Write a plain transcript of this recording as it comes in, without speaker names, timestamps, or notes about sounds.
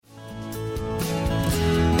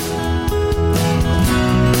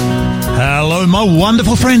Hello,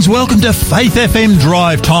 wonderful friends. Welcome to Faith FM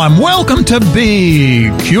Drive Time. Welcome to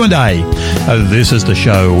Big Q&A. This is the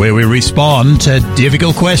show where we respond to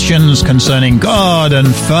difficult questions concerning God and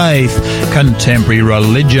faith, contemporary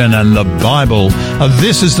religion and the Bible.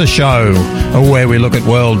 This is the show where we look at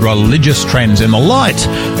world religious trends in the light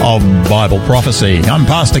of Bible prophecy. I'm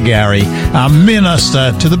Pastor Gary, a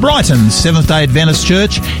minister to the Brighton Seventh-day Adventist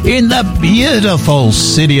Church in the beautiful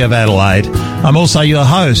city of Adelaide. I'm also your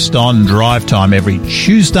host on Drive Time every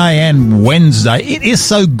Tuesday and Wednesday. It is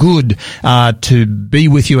so good to be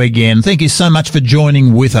with you again. Thank you so much for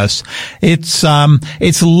joining with us.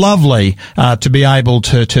 It's lovely to be able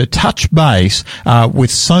to touch base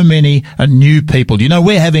with so many new people. You know,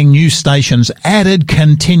 we're having new stations added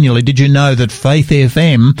continually. Did you know that Faith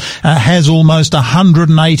FM has almost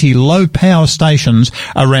 180 low power stations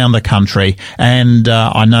around the country? And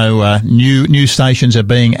I know new stations are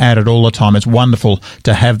being added all the time. It's wonderful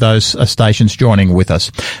to have those stations joining with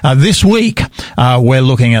us. This week, we're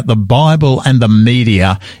looking at the Bible and the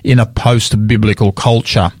media in a post-biblical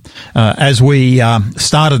culture. As we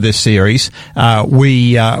started this series,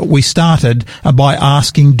 we started by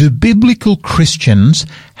asking, do biblical Christians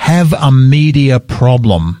have a media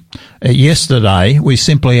problem? Yesterday, we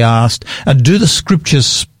simply asked, do the scriptures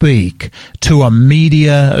speak to a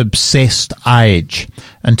media-obsessed age?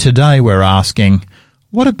 And today we're asking,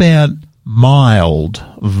 what about mild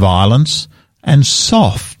violence and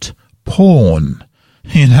soft porn?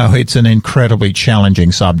 You know, it's an incredibly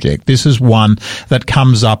challenging subject. This is one that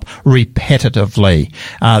comes up repetitively.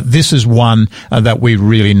 This is one that we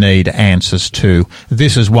really need answers to.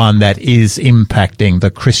 This is one that is impacting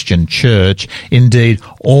the Christian church, indeed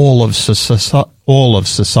all of society.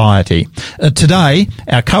 Today,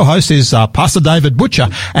 our co-host is Pastor David Butcher,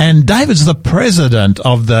 and David's the president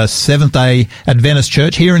of the Seventh-day Adventist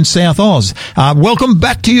Church here in South Oz. Welcome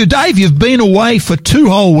back to you, Dave. You've been away for 2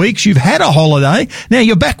 whole weeks. You've had a holiday. Now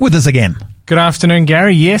you're back with us again. Good afternoon,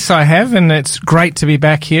 Gary. Yes, I have, and it's great to be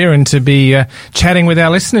back here and to be chatting with our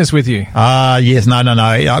listeners with you. Yes, no.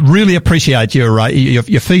 I really appreciate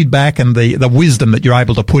your feedback and the wisdom that you're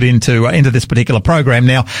able to put into this particular program.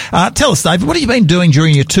 Now, tell us, David, what have you been doing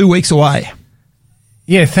during your 2 weeks away?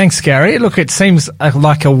 Yeah, thanks, Gary. Look, it seems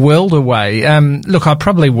like a world away. Look, I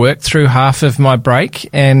probably worked through half of my break,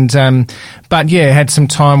 but yeah, had some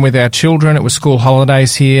time with our children. It was school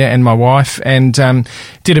holidays here, and my wife, and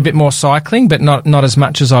did a bit more cycling, but not as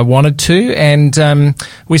much as I wanted to. And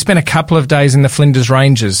we spent a couple of days in the Flinders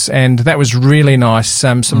Ranges, and that was really nice.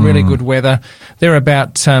 Some really good weather. They're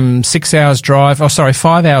about 5 hours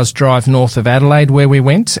drive north of Adelaide, where we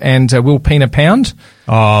went, and Wilpena Pound.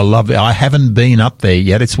 Oh, lovely. I haven't been up there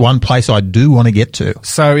yet. It's one place I do want to get to.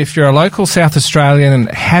 So if you're a local South Australian and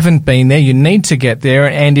haven't been there, you need to get there.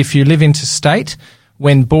 And if you live interstate,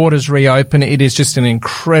 when borders reopen, it is just an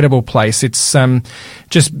incredible place. It's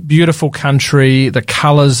just beautiful country, the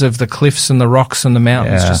colours of the cliffs and the rocks and the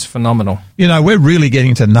mountains, just phenomenal. You know, we're really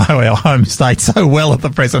getting to know our home state so well at the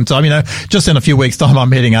present time. You know, just in a few weeks' time,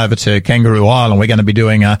 I'm heading over to Kangaroo Island. We're going to be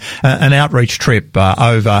doing an outreach trip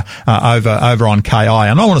over on KI.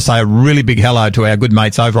 And I want to say a really big hello to our good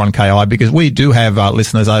mates over on KI, because we do have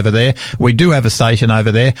listeners over there. We do have a station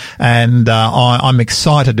over there, and I'm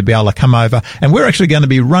excited to be able to come over. And we're actually going to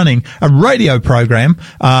be running a radio program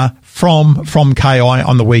from KI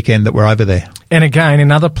on the weekend that we're over there. And again,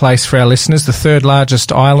 another place for our listeners, the third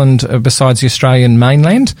largest island besides the Australian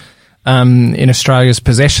mainland in Australia's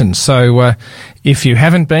possession. So if you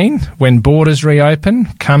haven't been, when borders reopen,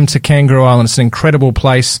 come to Kangaroo Island. It's an incredible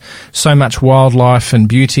place, so much wildlife and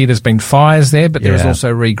beauty. There's been fires there, but there is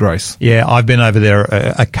also regrowth. Yeah, I've been over there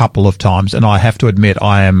a couple of times, and I have to admit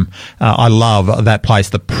I love that place.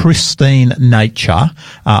 The pristine nature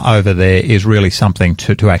over there is really something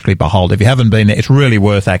to actually behold. If you haven't been there, it's really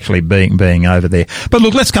worth actually being over there. But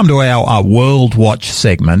look, let's come to our World Watch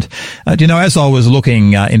segment. You know, as I was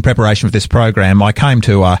looking in preparation for this program, I came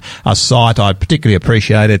to a site I particularly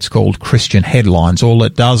appreciate. It's called Christian Headlines. All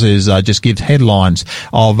it does is just gives headlines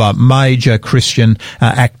of major Christian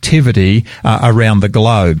activity around the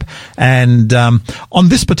globe. And on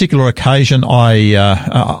this particular occasion,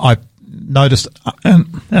 I noticed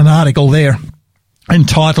an article there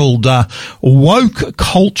entitled "Woke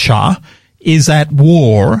Culture is at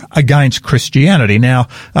war against Christianity." Now,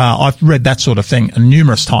 I've read that sort of thing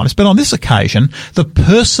numerous times, but on this occasion, the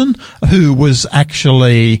person who was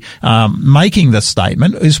actually making the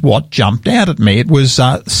statement is what jumped out at me. It was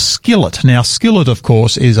Skillet. Now, Skillet, of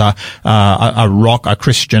course, is a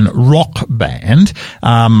Christian rock band.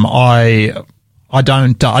 I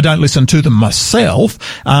don't listen to them myself,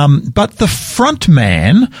 but the front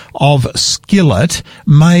man of Skillet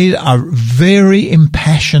made a very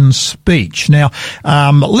impassioned speech. Now,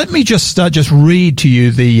 let me just read to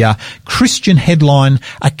you the Christian headline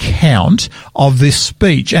account of this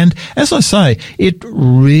speech, and as I say, it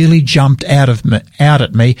really jumped out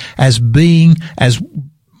at me as being as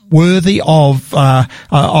worthy of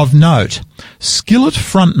note. Skillet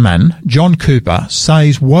frontman John Cooper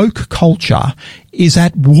says woke culture is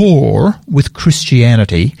at war with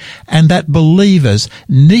Christianity and that believers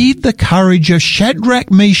need the courage of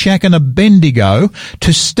Shadrach, Meshach and Abednego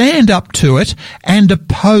to stand up to it and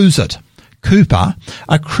oppose it. Cooper,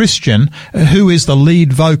 a Christian who is the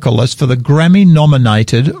lead vocalist for the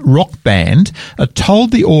Grammy-nominated rock band, told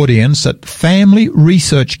the audience at Family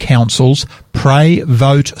Research Council's Pray,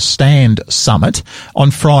 Vote, Stand Summit on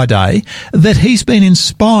Friday that he's been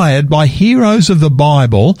inspired by heroes of the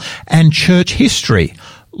Bible and church history,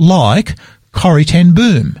 like Corrie ten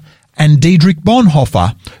Boom and Dietrich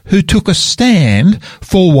Bonhoeffer, who took a stand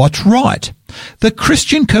for what's right. The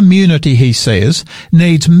Christian community, he says,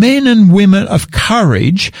 needs men and women of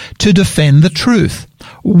courage to defend the truth.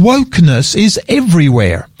 Wokeness is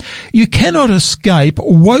everywhere. You cannot escape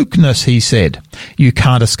wokeness, he said. You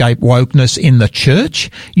can't escape wokeness in the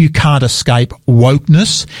church. You can't escape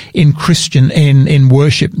wokeness in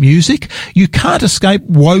worship music. You can't escape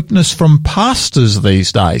wokeness from pastors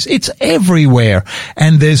these days. It's everywhere.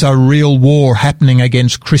 And there's a real war happening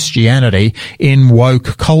against Christianity in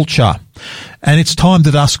woke culture. And it's time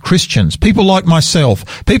that us Christians, people like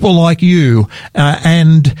myself, people like you,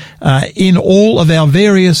 and in all of our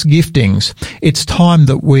various giftings, it's time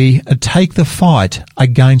that we take the fight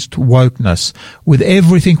against wokeness with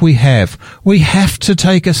everything we have. We have to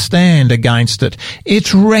take a stand against it.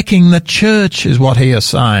 It's wrecking the church, is what he is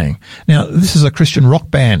saying. Now, this is a Christian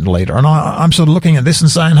rock band leader, and I'm sort of looking at this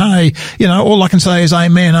and saying, hey, all I can say is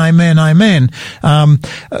amen, amen, amen.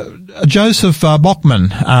 Joseph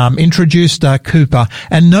Bachman introduced Cooper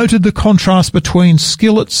and noted the contrast between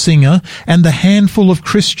Skillet singer and the handful of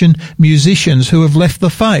Christian musicians who have left the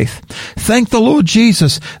faith. Thank the Lord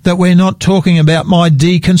Jesus that we're not talking about my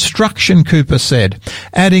deconstruction, Cooper said,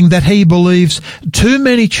 adding that he believes too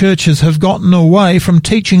many churches have gotten away from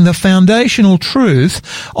teaching the foundational truth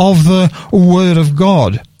of the Word of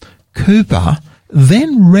God. Cooper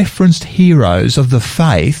then referenced heroes of the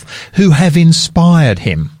faith who have inspired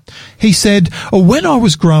him. He said, when I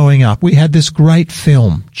was growing up, we had this great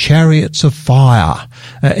film, Chariots of Fire.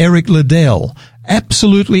 Eric Liddell,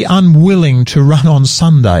 absolutely unwilling to run on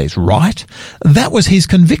Sundays, right? That was his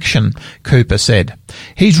conviction, Cooper said.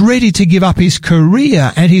 He's ready to give up his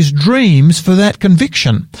career and his dreams for that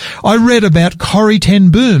conviction. I read about Corrie ten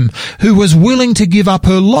Boom, who was willing to give up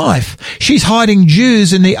her life. She's hiding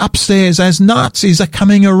Jews in the upstairs as Nazis are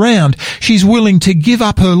coming around. She's willing to give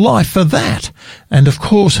up her life for that. And of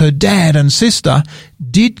course her dad and sister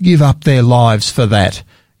did give up their lives for that.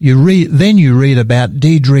 Then you read about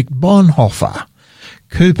Dietrich Bonhoeffer.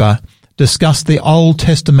 Cooper discussed the Old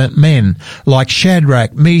Testament men like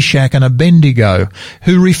Shadrach, Meshach and Abednego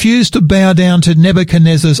who refused to bow down to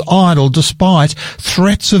Nebuchadnezzar's idol despite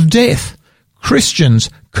threats of death. Christians,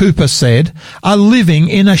 Cooper said, are living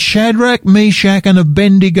in a Shadrach, Meshach and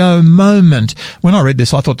Abednego moment. When I read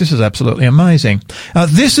this, I thought this is absolutely amazing.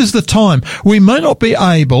 This is the time we may not be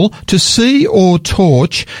able to see or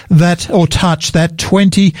touch that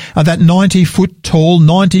 90-foot tall,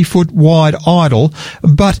 90-foot wide idol,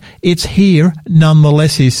 but it's here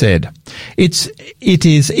nonetheless, he said. It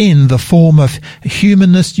is in the form of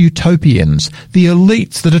humanist utopians, the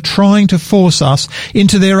elites that are trying to force us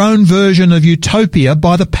into their own version of utopia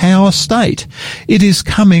by the power state. It is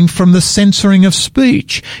coming from the censoring of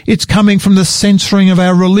speech. It's coming from the censoring of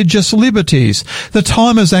our religious liberties. The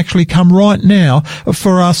time has actually come right now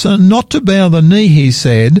for us not to bow the knee, he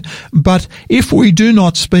said, but if we do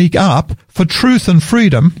not speak up for truth and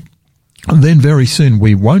freedom, then very soon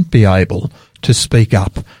we won't be able to speak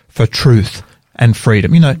up for truth and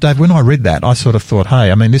freedom. Dave, when I read that, I sort of thought,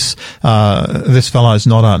 hey, I mean, this fellow is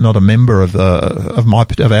not a member of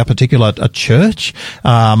our particular church.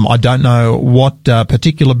 I don't know what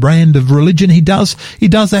particular brand of religion he does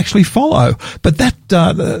actually follow. But that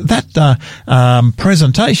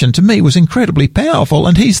presentation to me was incredibly powerful,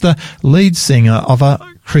 and he's the lead singer of a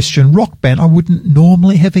Christian rock band. I wouldn't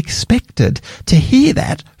normally have expected to hear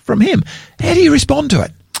that from him. How do you respond to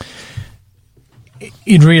it?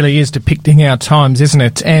 It really is depicting our times, isn't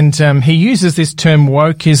it? And he uses this term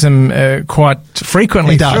wokeism quite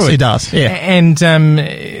frequently. He does, yeah. And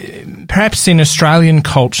perhaps in Australian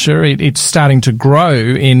culture, it's starting to grow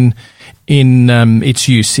in its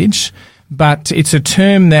usage. but it's a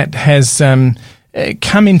term that has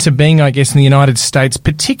come into being, I guess, in the United States,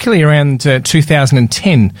 particularly around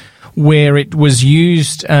 2010, where it was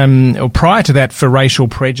used, or prior to that, for racial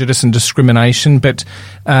prejudice and discrimination, but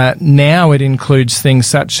now it includes things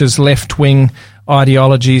such as left-wing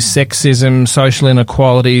ideologies, sexism, social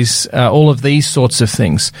inequalities, all of these sorts of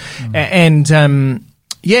things. And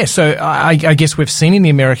so I guess we've seen in the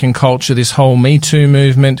American culture this whole Me Too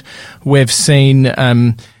movement. We've seen,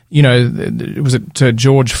 was it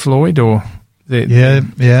George Floyd or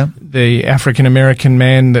the African American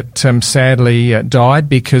man that sadly died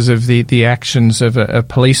because of the actions of a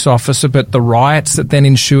police officer, but the riots that then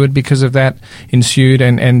ensued because of that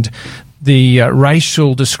and the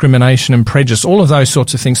racial discrimination and prejudice, all of those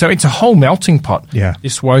sorts of things. So it's a whole melting pot,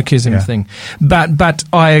 this wokeism thing. But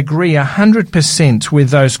I agree 100%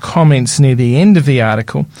 with those comments near the end of the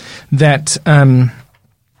article that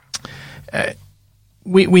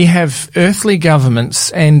we have earthly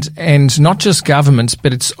governments and not just governments,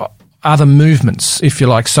 but it's other movements, if you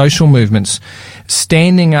like, social movements,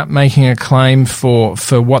 standing up, making a claim for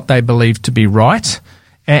what they believe to be right.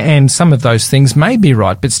 And some of those things may be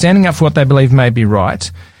right, but standing up for what they believe may be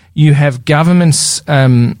right. You have governments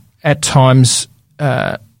at times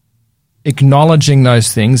acknowledging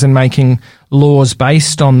those things and making laws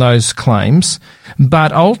based on those claims.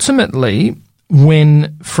 But ultimately,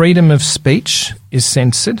 when freedom of speech is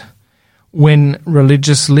censored, when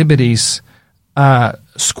religious liberties are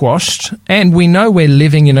squashed, and we know we're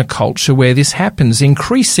living in a culture where this happens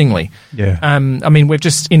increasingly. In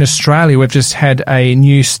Australia, we've just had a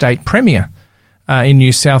new state premier in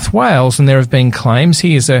New South Wales, and there have been claims.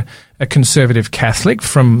 He is a conservative Catholic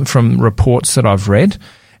from reports that I've read,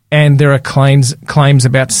 and there are claims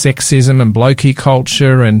about sexism and blokey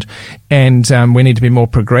culture, and we need to be more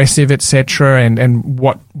progressive, etc. And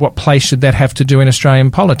what place should that have to do in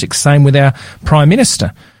Australian politics? Same with our Prime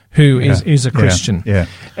Minister, who is a Christian.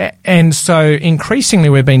 And so increasingly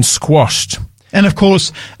we're being squashed. And of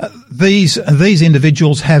course, these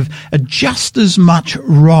individuals have just as much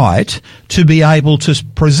right to be able to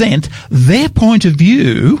present their point of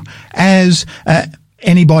view as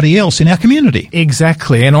anybody else in our community.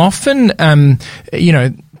 Exactly. And often,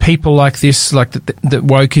 people like this, like that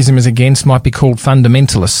wokeism is against, might be called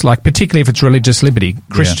fundamentalists, like particularly if it's religious liberty,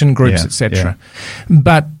 Christian groups, etc.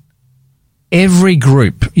 But every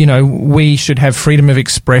group, we should have freedom of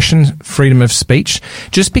expression, freedom of speech.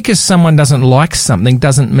 Just because someone doesn't like something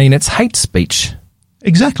doesn't mean it's hate speech.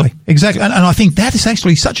 Exactly. And I think that is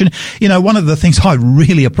actually such one of the things I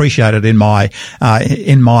really appreciated in my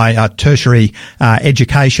tertiary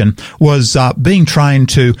education was being trained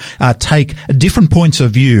to take different points of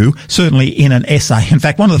view, certainly in an essay. In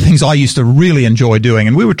fact, one of the things I used to really enjoy doing,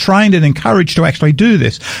 and we were trained and encouraged to actually do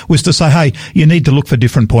this, was to say, hey, you need to look for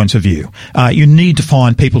different points of view. You need to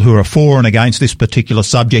find people who are for and against this particular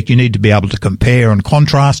subject. You need to be able to compare and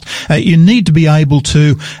contrast. You need to be able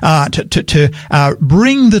to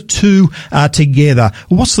bring the two together.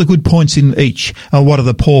 What's the good points in each? What are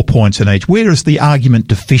the poor points in each? Where is the argument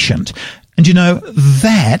deficient? And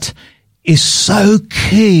that is so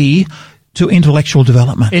key to intellectual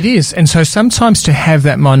development. It is. And so sometimes to have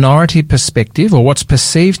that minority perspective, or what's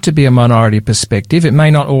perceived to be a minority perspective, it may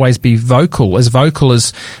not always be vocal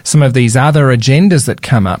as some of these other agendas that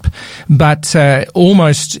come up. But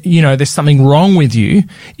almost, there's something wrong with you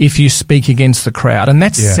if you speak against the crowd. And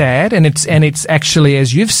that's sad. And it's actually,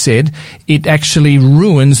 as you've said, it actually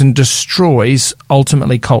ruins and destroys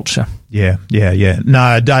ultimately culture. Yeah.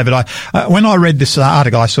 No, David, when I read this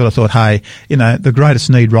article, I sort of thought, hey, the greatest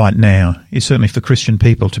need right now is certainly for Christian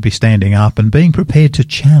people to be standing up and being prepared to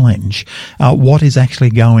challenge what is actually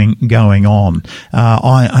going on.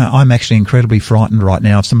 I'm actually incredibly frightened right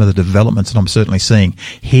now of some of the developments that I'm certainly seeing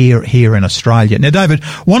here in Australia. Now, David,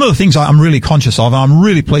 one of the things I'm really conscious of, and I'm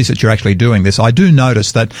really pleased that you're actually doing this, I do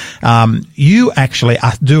notice that you actually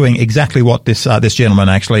are doing exactly what this gentleman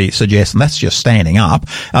actually suggests, and that's just standing up,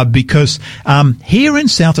 because here in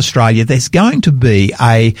South Australia, there's going to be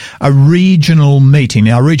a regional meeting.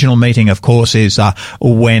 Now, a regional meeting, of course, is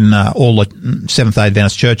when all the Seventh-day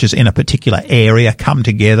Adventist churches in a particular area come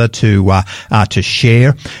together to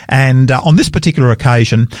share. And on this particular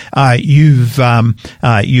occasion, you've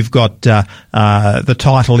got the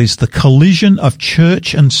title is "The Collision of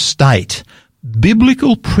Church and State: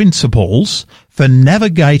 Biblical Principles for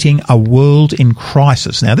Navigating a World in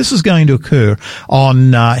Crisis." Now, this is going to occur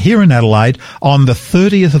on here in Adelaide on the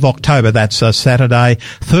 30th of October. That's Saturday,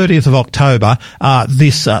 30th of October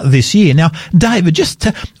this year. Now, David,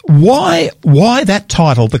 why that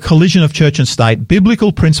title, "The Collision of Church and State: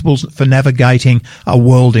 Biblical Principles for Navigating a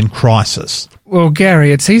World in Crisis"? Well,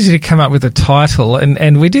 Gary, it's easy to come up with a title,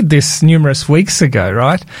 and we did this numerous weeks ago,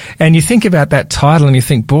 right? And you think about that title and you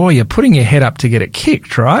think, boy, you're putting your head up to get it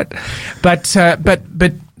kicked, right? But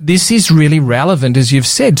this is really relevant, as you've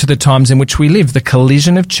said, to the times in which we live, the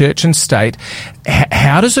collision of church and state.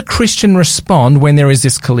 How does a Christian respond when there is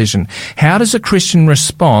this collision? How does a Christian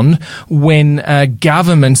respond when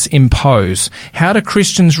governments impose? How do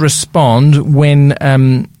Christians respond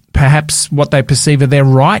when perhaps what they perceive of their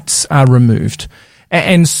rights are removed?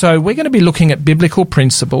 And so we're going to be looking at biblical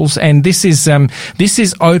principles, and this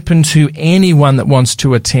is open to anyone that wants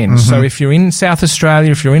to attend. Mm-hmm. So if you're in South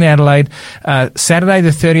Australia, if you're in Adelaide, Saturday the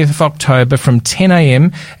 30th of October from 10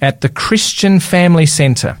 a.m. at the Christian Family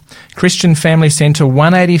Centre. Christian Family Centre,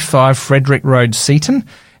 185 Frederick Road, Seaton.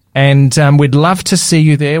 And we'd love to see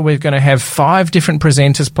you there. We're going to have 5 different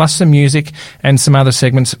presenters, plus some music and some other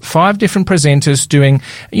segments. 5 different presenters doing,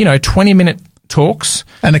 20-minute talks.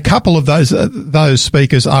 And a couple of those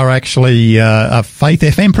speakers are actually Faith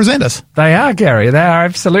FM presenters. They are, Gary. They are,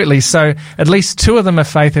 absolutely. So at least 2 of them are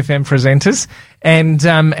Faith FM presenters. And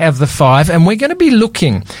of the 5, and we're going to be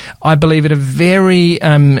looking, I believe, at a very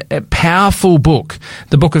powerful book,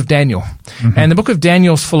 the book of Daniel. Mm-hmm. And the book of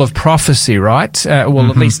Daniel's full of prophecy, right? At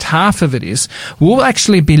least half of it is. We'll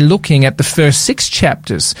actually be looking at the first 6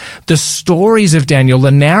 chapters, the stories of Daniel, the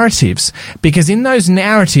narratives, because in those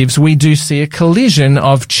narratives we do see a collision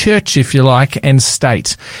of church, if you like, and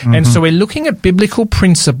state. Mm-hmm. And so we're looking at biblical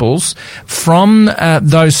principles from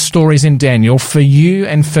those stories in Daniel for you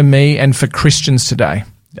and for me and for Christians today.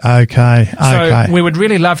 Okay. So we would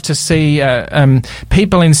really love to see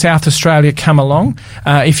people in South Australia come along.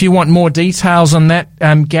 If you want more details on that,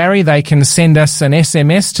 Gary, they can send us an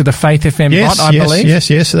SMS to the Faith FM bot, I believe. Yes.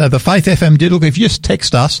 The Faith FM did. Look, if you just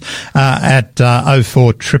text us at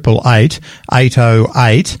 04888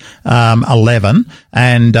 808 11,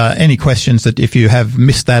 and any questions that if you have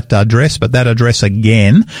missed that address, but that address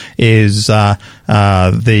again is the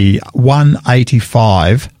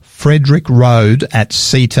 185 Frederick Road at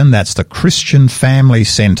Seaton. That's the Christian Family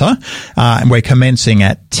Centre. And we're commencing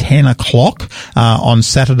at 10 o'clock on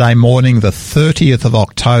Saturday morning, the 30th of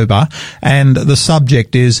October. And the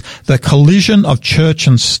subject is the collision of church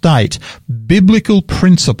and state, biblical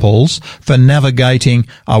principles for navigating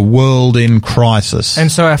a world in crisis.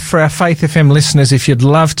 And so for our Faith FM listeners, if you'd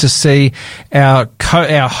love to see our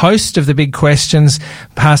host of the big questions,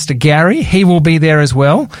 Pastor Gary, he will be there as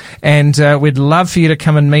well. And we'd love for you to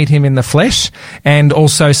come and meet him in the flesh, and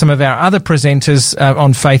also some of our other presenters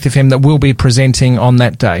on Faith FM that will be presenting on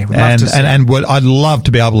that day. I'd love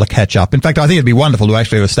to be able to catch up. In fact, I think it'd be wonderful to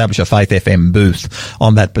actually establish a Faith FM booth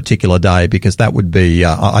on that particular day, because that would be,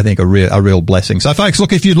 I think, a real blessing. So, folks,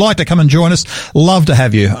 look, if you'd like to come and join us, love to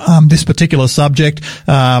have you. This particular subject,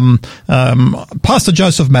 Pastor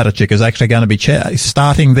Joseph Matichik is actually going to be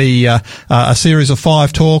starting a series of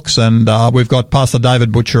 5 talks, and we've got Pastor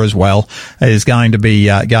David Butcher as well is going to be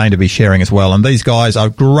sharing as well. And these guys are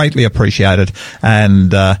greatly appreciated, and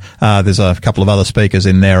there's a couple of other speakers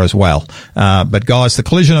in there as well. But guys, the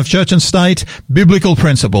collision of church and state, biblical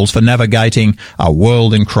principles for navigating a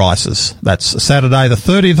world in crisis. That's Saturday the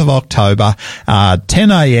 30th of October, 10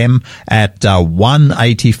 a.m. at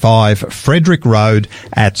 185 Frederick Road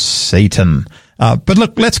at Seaton. But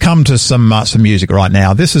look, let's come to some music right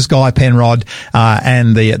now. This is Guy Penrod,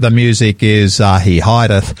 and the music is He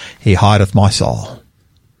Hideth My Soul.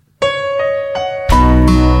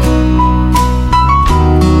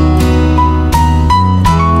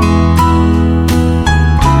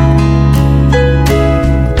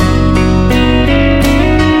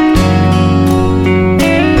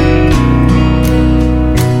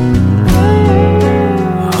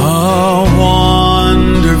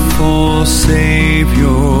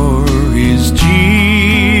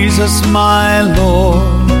 My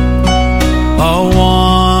Lord, a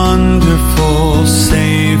wonderful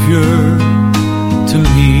Savior to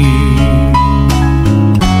me.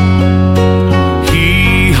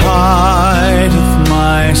 He hideth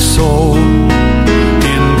my soul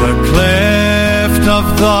in the cleft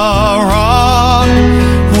of the rock,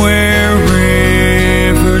 where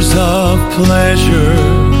rivers of pleasure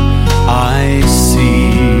I see.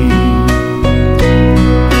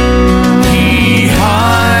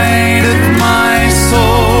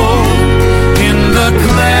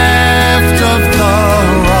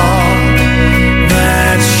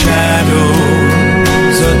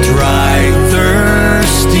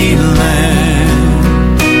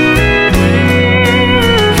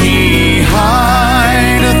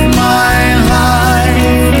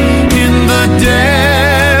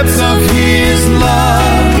 Depths of His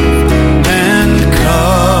love and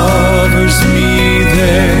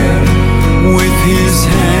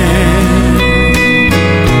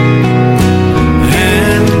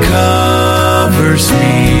covers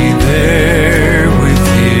me there with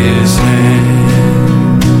his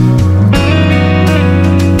hand.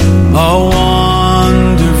 A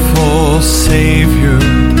wonderful Savior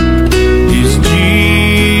is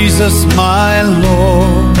Jesus my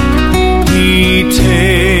Lord. He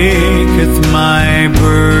taketh my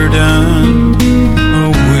burden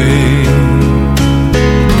away.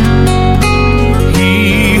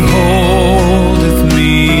 He holdeth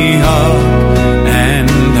me up,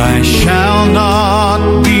 and I shall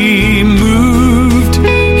not be moved.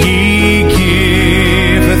 He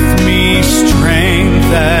giveth me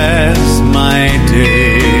strength as my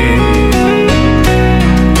day.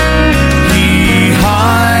 He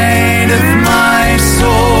hideth my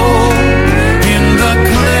soul in the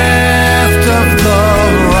cleft of the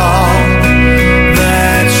rock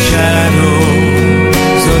that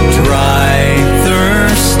shadows a dry,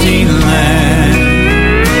 thirsty land.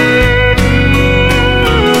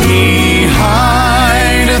 He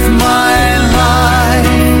hideth my life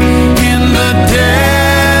in the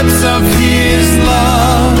depths of his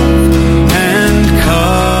love and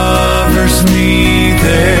covers me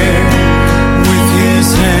there with his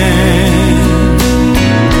hand.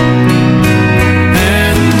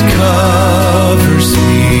 And covers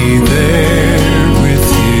me there with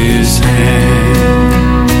his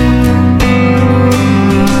hand.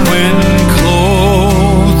 When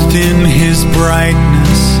clothed in his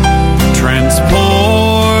brightness,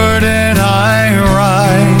 transported I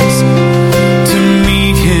rise to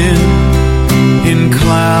meet him in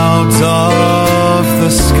clouds of the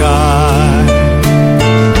sky.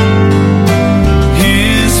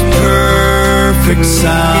 His perfect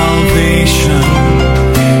salvation,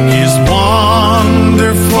 his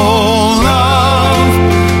wonderful love,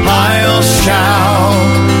 I'll shout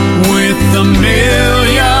with the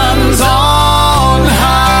millions on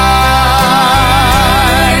high.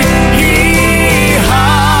 He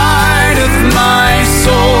hideth my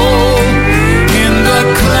soul in the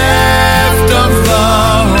cleft of the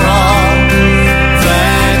rock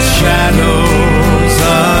that shadows a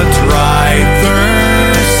dry,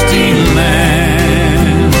 thirsty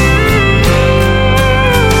land.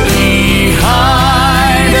 He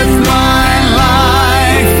hideth my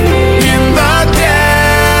life in the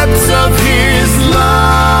depths of his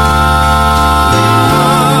love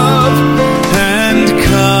and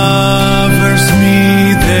covers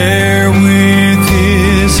me there with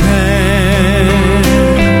his hand.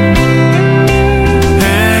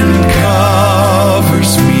 And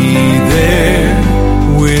covers me there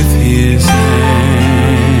with his hand.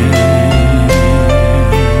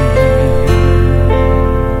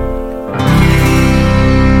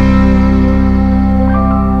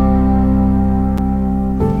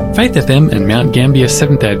 Faith FM and Mount Gambier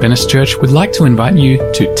Seventh-day Adventist Church would like to invite you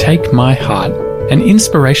to Take My Heart, an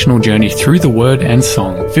inspirational journey through the word and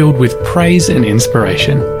song filled with praise and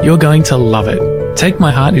inspiration. You're going to love it. Take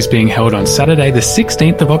My Heart is being held on Saturday the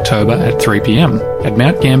 16th of October at 3 p.m. at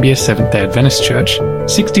Mount Gambier Seventh-day Adventist Church,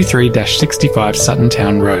 63-65 Sutton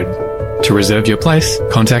Town Road. To reserve your place,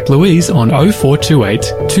 contact Louise on 0428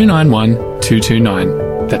 291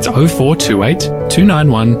 229. That's 0428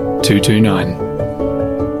 291 229.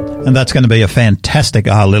 And that's going to be a fantastic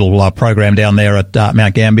little program down there at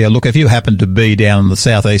Mount Gambier. Look, if you happen to be down in the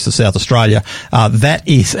southeast of South Australia, that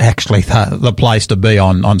is actually the place to be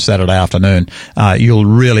on Saturday afternoon. You'll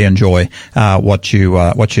really enjoy what you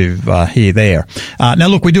hear there. Now,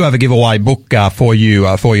 look, we do have a giveaway book for you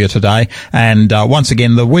today, and once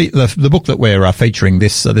again, the book that we're featuring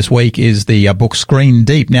this week is the book Screen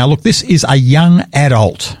Deep. Now, look, this is a young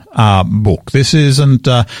adult book. This isn't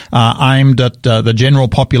aimed at the general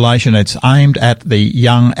population. It's aimed at the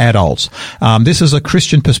young adults. This is a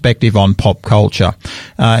Christian perspective on pop culture.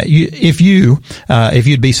 If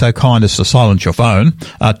you'd be so kind as to silence your phone,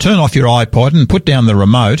 turn off your iPod and put down the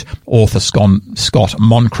remote, author Scott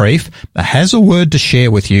Moncrief has a word to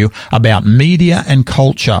share with you about media and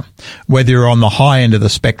culture. Whether you're on the high end of the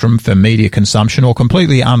spectrum for media consumption or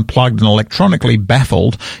completely unplugged and electronically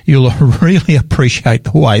baffled, you'll really appreciate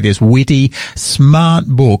the way this witty, smart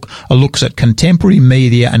book looks at contemporary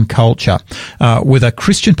media and culture. With a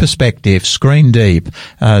Christian perspective, Screen Deep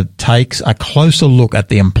takes a closer look at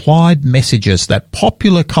the implied messages that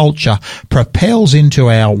popular culture propels into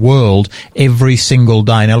our world every single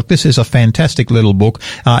day. Now, look, this is a fantastic little book.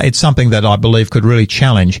 It's something that I believe could really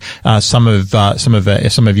challenge some of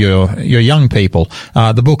your young people.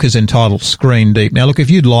 The book is entitled Screen Deep. Now, look, if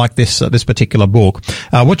you'd like this particular book,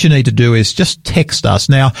 what you need to do is just text us.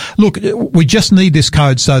 Now, look, we just need this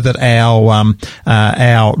code so that our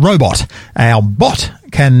bot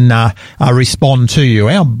can respond to you.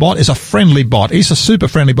 Our bot is a friendly bot. He's a super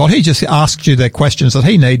friendly bot. He just asks you the questions that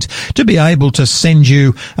he needs to be able to send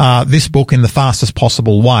you this book in the fastest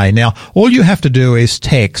possible way. Now, all you have to do is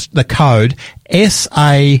text the code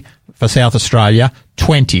SA for South Australia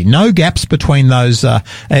 20. No gaps between those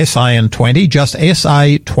SA and 20, just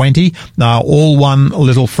SA 20, all one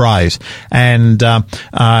little phrase. And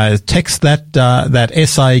text that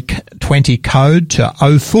SA 20 code to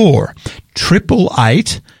 04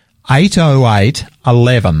 888 808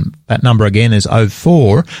 11. That number again is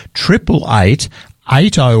 04 888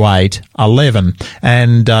 808 11,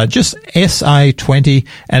 and just SA20,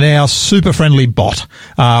 and our super friendly bot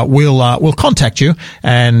will contact you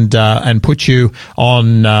and put you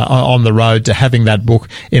on the road to having that book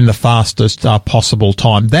in the fastest possible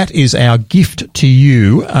time. That is our gift to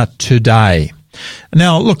you today.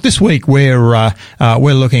 Now, look, this week we're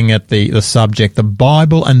looking at the subject, the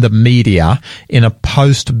Bible and the media in a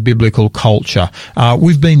post-biblical culture.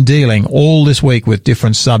 We've been dealing all this week with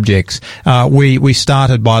different subjects. We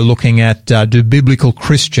started by looking at do biblical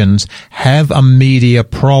Christians have a media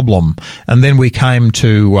problem, and then we came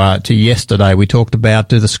to yesterday. We talked about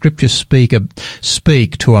do the Scriptures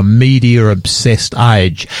speak to a media-obsessed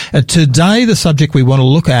age. Today, the subject we want to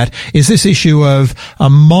look at is this issue of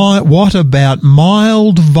what about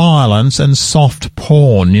mild violence and soft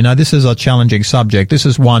porn. You know, this is a challenging subject. This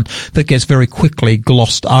is one that gets very quickly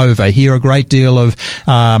glossed over. Here, a great deal of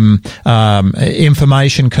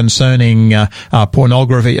information concerning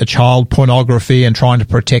pornography, child pornography, and trying to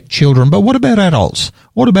protect children. But what about adults?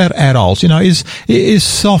 What about adults? You know, is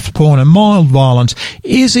soft porn and mild violence,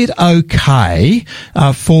 is it okay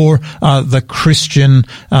for the Christian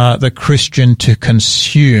to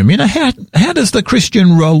consume? You know, how does the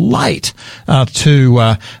Christian relate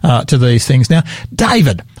to these things? Now,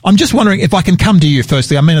 David, I'm just wondering if I can come to you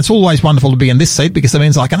firstly. I mean, it's always wonderful to be in this seat because it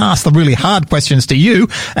means I can ask the really hard questions to you,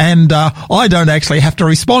 and I don't actually have to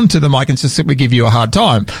respond to them. I can just simply give you a hard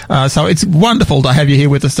time. So it's wonderful to have you here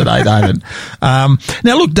with us today, David.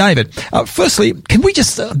 Now, look, David, firstly, can we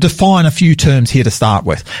just define a few terms here to start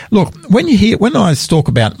with? Look, when I talk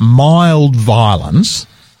about mild violence,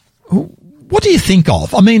 what do you think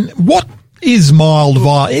of? I mean, what is mild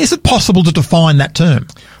violence? Is it possible to define that term?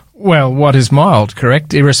 Well, what is mild,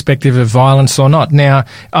 correct, irrespective of violence or not? Now,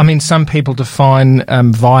 I mean, some people define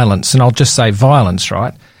violence, and I'll just say violence,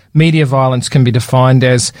 right? Media violence can be defined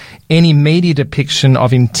as any media depiction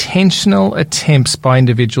of intentional attempts by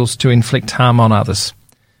individuals to inflict harm on others.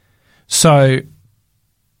 So,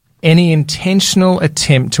 any intentional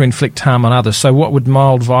attempt to inflict harm on others. So what would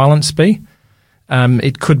mild violence be?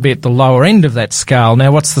 It could be at the lower end of that scale.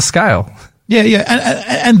 Now, what's the scale? Yeah.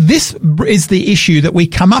 And this is the issue that we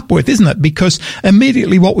come up with, isn't it? Because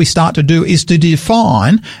immediately what we start to do is to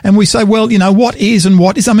define, and we say, well, you know, what is and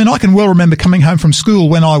what is. I mean, I can well remember coming home from school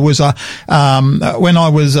when I was at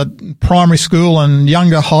primary school and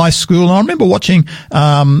younger high school, and I remember watching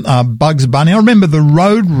Bugs Bunny. I remember the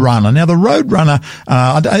Roadrunner. Now, the Roadrunner,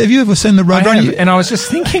 have you ever seen the Roadrunner? And I was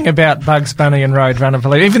just thinking about Bugs Bunny and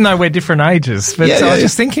Roadrunner, even though we're different ages. But I was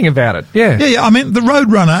just thinking about it. Yeah. I mean, the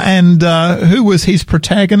Roadrunner, and who was his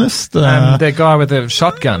protagonist? The guy with the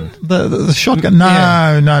shotgun. The shotgun.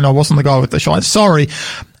 No, it wasn't the guy with the shotgun. Sorry.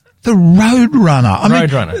 The Roadrunner. I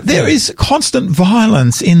mean, there is constant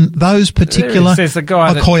violence in those particular. There's the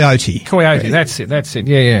guy Coyote. Coyote. That's it.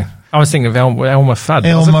 Yeah. I was thinking of Elmer Fudd.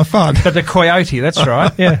 Elmer Fudd. But the Coyote. That's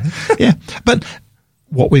right. Yeah. Yeah. But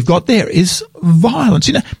what we've got there is violence.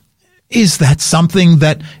 You know, is that something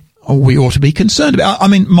that we ought to be concerned about? I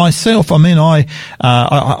mean, myself,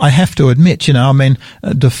 I have to admit, you know, I mean,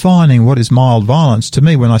 defining what is mild violence, to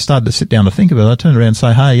me, when I started to sit down to think about it, I turned around and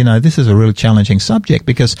say, hey, you know, this is a really challenging subject,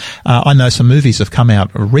 because I know some movies have come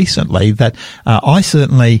out recently that I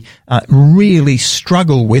certainly really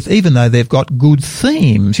struggle with, even though they've got good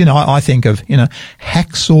themes. You know, I think of, you know,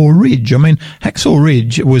 Hacksaw Ridge. I mean, Hacksaw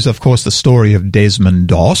Ridge was, of course, the story of Desmond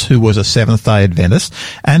Doss, who was a Seventh-day Adventist,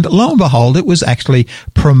 and lo and behold, it was actually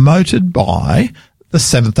promoted by the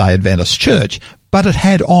Seventh-day Adventist Church, but it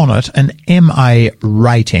had on it an MA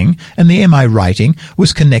rating, and the MA rating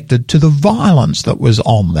was connected to the violence that was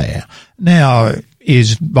on there. Now,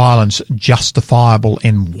 is violence justifiable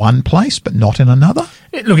in one place but not in another?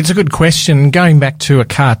 Look, it's a good question. Going back to a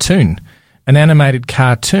cartoon, an animated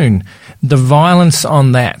cartoon, the violence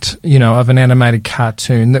on that, you know, of an animated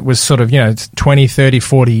cartoon that was sort of, you know, 20, 30,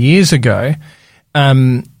 40 years ago,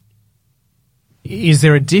 is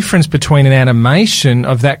there a difference between an animation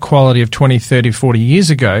of that quality of 20, 30, 40 years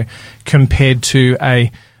ago compared to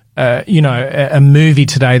a movie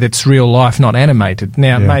today that's real life, not animated?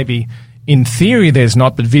 Now, maybe in theory there's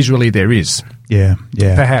not, but visually there is. Yeah,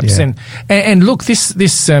 yeah, perhaps. yeah. And look, this the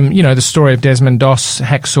story of Desmond Doss,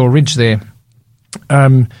 Hacksaw Ridge there.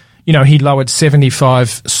 He lowered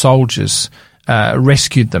 75 soldiers,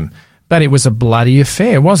 rescued them, but it was a bloody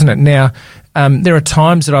affair, wasn't it? Now, there are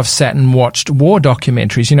times that I've sat and watched war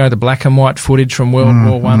documentaries, the black and white footage from World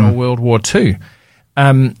War I or World War II.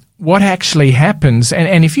 What actually happens,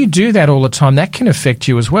 and if you do that all the time, that can affect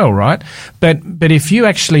you as well, right? But if you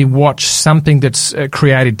actually watch something that's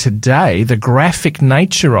created today, the graphic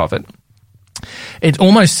nature of it, it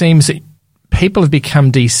almost seems that people have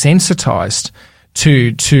become desensitized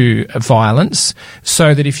to violence,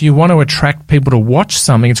 so that if you want to attract people to watch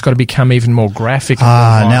something, it's got to become even more graphic.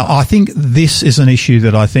 Now, I think this is an issue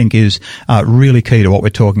that I think is really key to what we're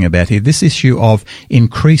talking about here, this issue of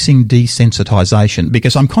increasing desensitization,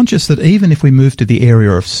 because I'm conscious that even if we move to the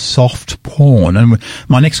area of soft porn, and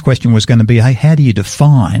my next question was going to be, hey, how do you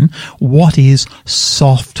define what is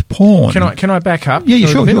soft porn? Can I back up? Yeah,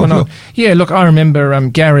 sure. Yeah, look, I remember,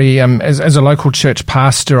 Gary, as a local church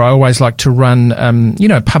pastor, I always like to run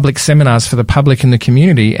public seminars for the public in the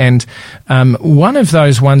community. And one of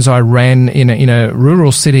those ones I ran in a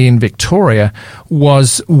rural city in Victoria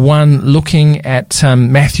was one looking at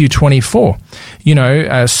Matthew 24,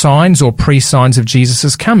 signs or pre-signs of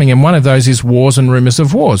Jesus' coming. And one of those is wars and rumors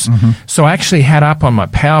of wars. Mm-hmm. So I actually had up on my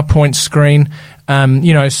PowerPoint screen,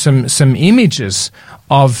 some images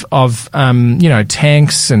of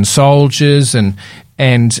tanks and soldiers and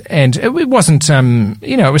it wasn't,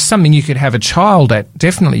 it was something you could have a child at.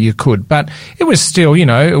 Definitely you could, but it was still,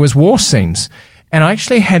 it was war scenes. And I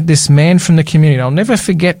actually had this man from the community, I'll never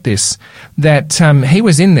forget this, that he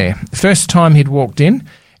was in there. First time he'd walked in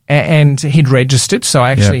and he'd registered, so I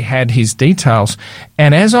actually had his details.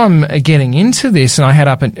 And as I'm getting into this, and I had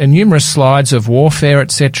up numerous slides of warfare,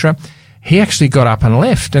 etc., he actually got up and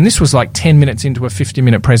left. And this was like 10 minutes into a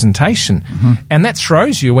 50-minute presentation. Mm-hmm. And that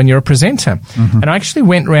throws you when you're a presenter. Mm-hmm. And I actually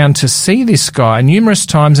went round to see this guy numerous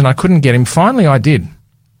times and I couldn't get him. Finally, I did.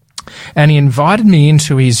 And he invited me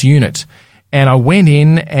into his unit. And I went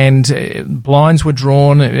in and blinds were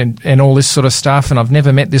drawn and all this sort of stuff. And I've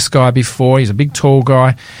never met this guy before. He's a big, tall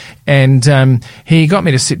guy. And he got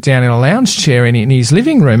me to sit down in a lounge chair in his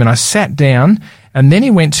living room. And I sat down and then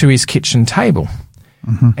he went to his kitchen table.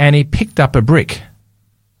 Mm-hmm. And he picked up a brick.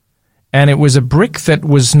 And it was a brick that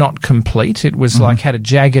was not complete. It was like had a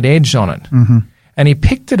jagged edge on it. Mm-hmm. And he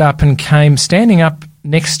picked it up and came standing up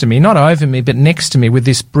next to me, not over me, but next to me with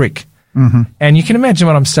this brick. Mm-hmm. And you can imagine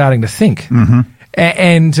what I'm starting to think. Mm-hmm.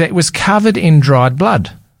 And it was covered in dried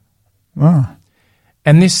blood. Wow.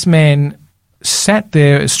 And this man stood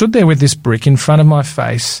there with this brick in front of my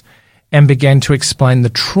face and began to explain the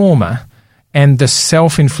trauma and the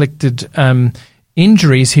self-inflicted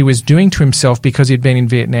injuries he was doing to himself because he'd been in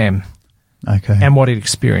Vietnam. Okay. And what he'd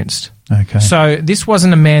experienced. Okay. So this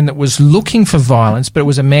wasn't a man that was looking for violence, but it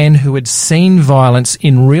was a man who had seen violence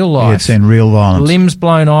in real life. He had seen real violence. Limbs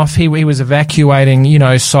blown off. He was evacuating,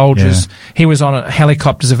 soldiers. Yeah. He was on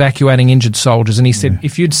helicopters evacuating injured soldiers. And he said,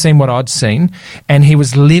 if you'd seen what I'd seen, and he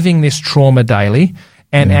was living this trauma daily,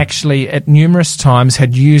 and actually at numerous times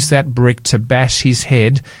had used that brick to bash his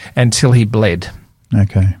head until he bled.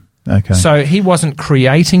 Okay. So he wasn't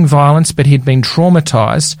creating violence, but he'd been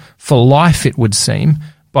traumatized for life, it would seem,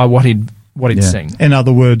 by what he'd seen. In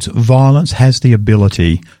other words, violence has the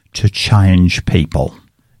ability to change people.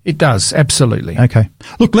 It does, absolutely. Okay.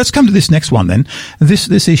 Look, let's come to this next one then.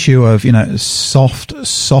 This issue of,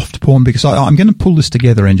 soft porn, because I'm going to pull this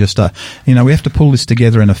together in just we have to pull this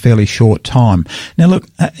together in a fairly short time. Now look,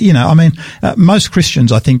 most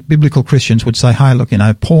Christians, I think biblical Christians would say, hey, look,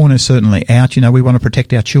 porn is certainly out. We want to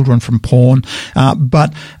protect our children from porn.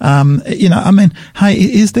 Hey,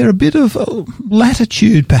 is there a bit of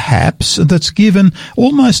latitude perhaps that's given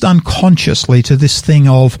almost unconsciously to this thing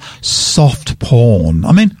of soft porn?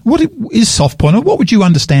 What is soft porn, or what would you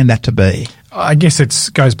understand that to be? I guess it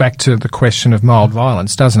goes back to the question of mild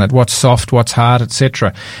violence, doesn't it? What's soft, what's hard,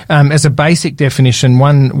 etc. As a basic definition,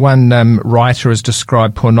 one writer has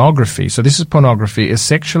described pornography. So this is pornography as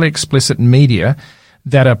sexually explicit media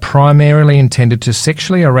that are primarily intended to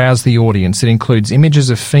sexually arouse the audience. It includes images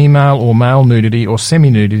of female or male nudity or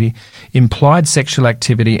semi-nudity, implied sexual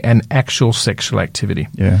activity, and actual sexual activity.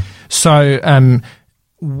 Yeah. So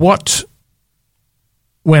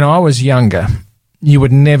when I was younger, you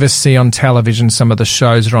would never see on television some of the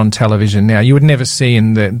shows that are on television now. You would never see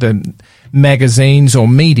in the magazines or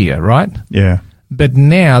media, right? Yeah. But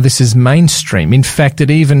now this is mainstream. In fact,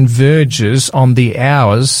 it even verges on the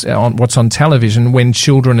hours on what's on television when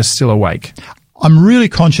children are still awake. I'm really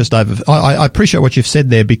conscious, David. I appreciate what you've said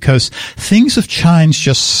there, because things have changed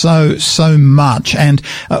just so much, and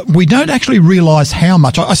we don't actually realise how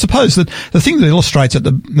much. I suppose that the thing that illustrates it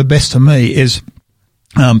the best to me is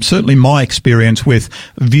certainly my experience with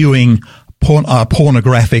viewing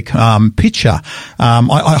pornographic picture.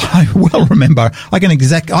 I well remember. I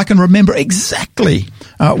can remember exactly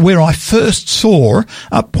where I first saw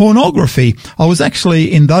pornography. I was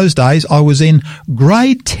actually, in those days, I was in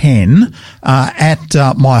grade 10 at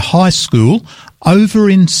my high school over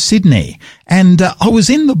in Sydney. And I was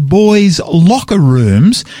in the boys' locker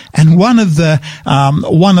rooms, and one of the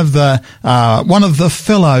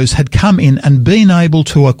fellows had come in and been able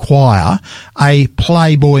to acquire a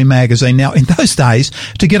Playboy magazine. Now, in those days,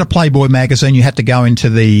 to get a Playboy magazine, you had to go into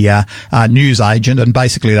the newsagent, and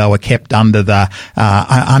basically they were kept under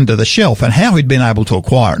the shelf. And how he'd been able to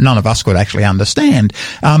acquire it, none of us could actually understand.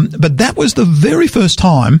 But that was the very first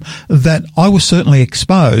time that I was certainly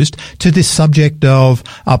exposed to this subject of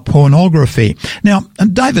pornography. Now,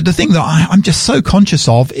 David, the thing that I'm just so conscious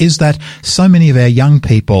of is that so many of our young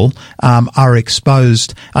people are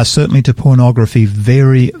exposed certainly to pornography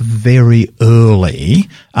very, very early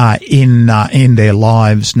in their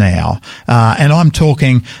lives now. And I'm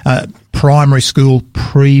talking primary school,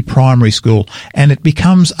 pre-primary school, and it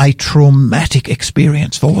becomes a traumatic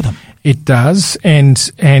experience for them. It does,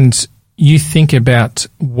 and you think about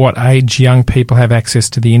what age young people have access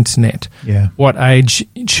to the internet, what age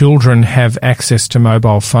children have access to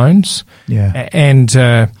mobile phones,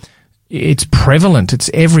 and it's prevalent.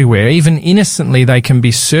 It's everywhere. Even innocently, they can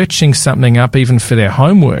be searching something up even for their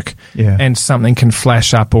homework, and something can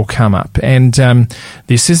flash up or come up. And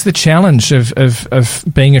this is the challenge of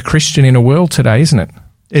being a Christian in a world today, isn't it?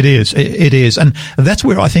 It is. It is. And that's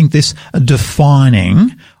where I think this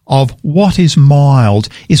defining of what is mild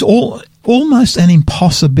is almost an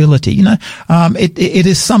impossibility. You know, it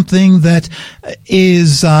is something that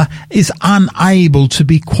is unable to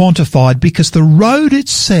be quantified, because the road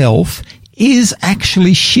itself is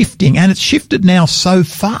actually shifting, and it's shifted now so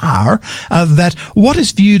far that what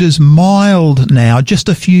is viewed as mild now just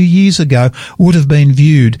a few years ago would have been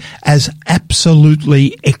viewed as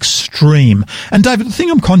absolutely extreme. And David, the thing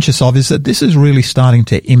I'm conscious of is that this is really starting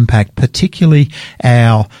to impact particularly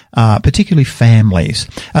families.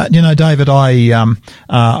 You know, David, I'm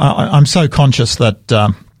so conscious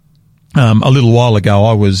that a little while ago,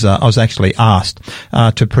 I was actually asked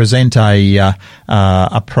to present a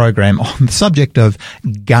program on the subject of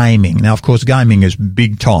gaming. Now, of course, gaming is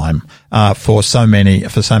big time for so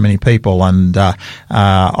many people, and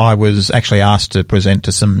I was actually asked to present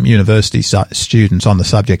to some university students on the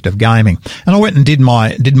subject of gaming. And I went and did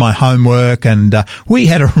my homework, and we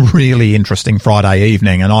had a really interesting Friday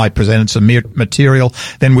evening. And I presented some material.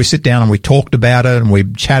 Then we sit down and we talked about it, and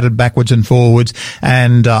we chatted backwards and forwards.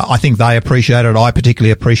 And I think they appreciated it. I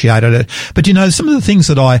particularly appreciated it. But you know, some of the things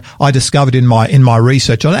that I discovered in my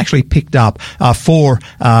research, I actually picked up 4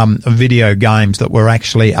 video games that were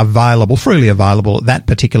actually freely available at that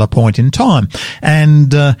particular point in time.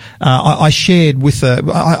 And I shared with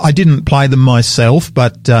I didn't play them myself,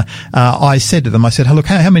 but I said to them, I said, hey, look,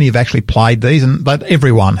 how many have actually played these? But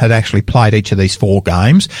everyone had actually played each of these 4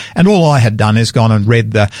 games. And all I had done is gone and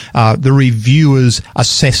read the reviewer's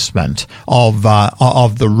assessment of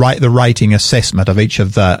the rating assessment of each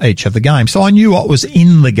of the games. So I knew what was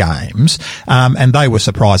in the games, and they were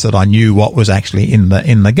surprised that I knew what was actually in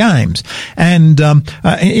the games. And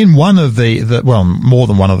in one of more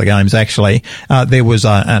than one of the games actually, there was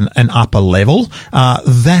an upper level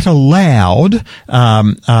that allowed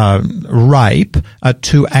rape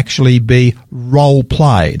to actually be role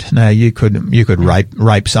played. Now you could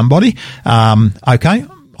rape somebody, okay,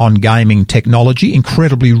 on gaming technology,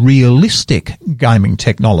 incredibly realistic gaming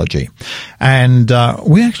technology. And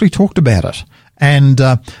we actually talked about it. And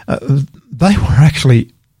they were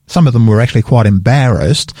actually, some of them were actually quite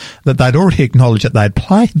embarrassed that they'd already acknowledged that they'd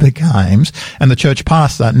played the games, and the church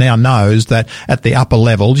pastor now knows that at the upper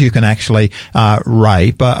levels you can actually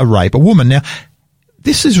rape a woman. Now,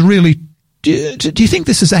 this is really, do you think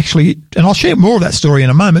this is actually, and I'll share more of that story in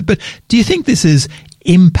a moment, but do you think this is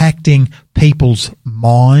impacting people's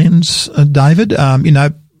minds, David? You know,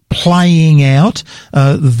 playing out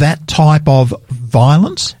that type of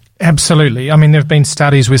violence? Absolutely. I mean, there have been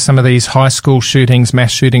studies with some of these high school shootings,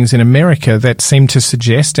 mass shootings in America that seem to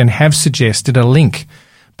suggest and have suggested a link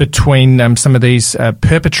between some of these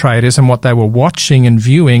perpetrators and what they were watching and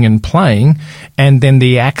viewing and playing, and then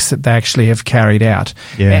the acts that they actually have carried out.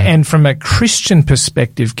 Yeah. And from a Christian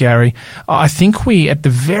perspective, Gary, I think at the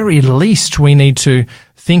very least, we need to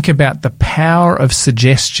think about the power of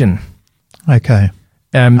suggestion. Okay.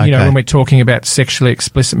 When we're talking about sexually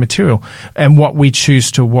explicit material and what we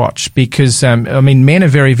choose to watch, because, men are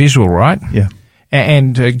very visual, right? Yeah.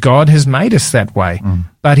 And God has made us that way.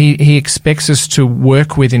 But he expects us to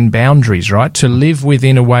work within boundaries, right? To live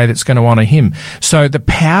within a way that's going to honour him. So the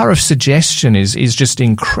power of suggestion is just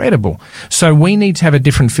incredible. So we need to have a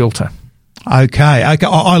different filter. Okay.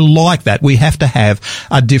 I like that. We have to have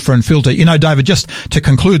a different filter. You know, David, just to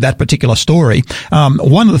conclude that particular story,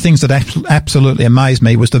 one of the things that absolutely amazed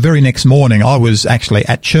me was the very next morning I was actually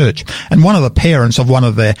at church, and one of the parents of one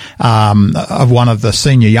of the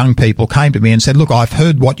senior young people came to me and said, "Look, I've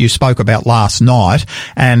heard what you spoke about last night,"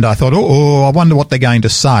 and I thought, I wonder what they're going to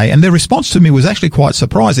say. And their response to me was actually quite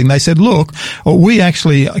surprising. They said, "Look, we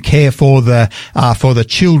actually care for the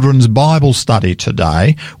children's Bible study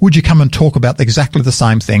today. Would you come and talk about exactly the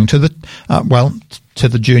same thing to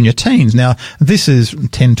the junior teens?" Now, this is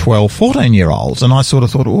 10, 12, 14-year-olds, and I sort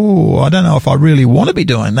of thought, I don't know if I really want to be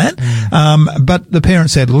doing that. But the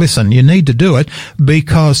parents said, "Listen, you need to do it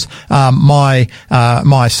because my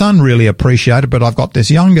son really appreciated it, but I've got this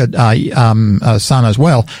younger son as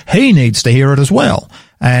well. He needs to hear it as well."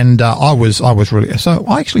 And I was really, so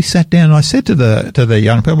I actually sat down and I said to the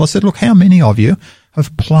young people, I said, "Look, how many of you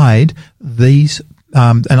have played these?"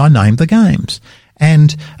 And I named the games.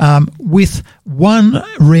 And with one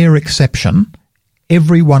rare exception,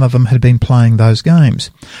 every one of them had been playing those games.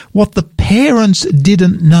 What the parents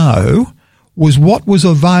didn't know was what was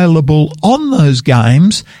available on those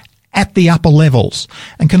games at the upper levels.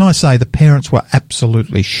 And can I say the parents were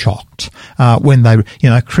absolutely shocked when they,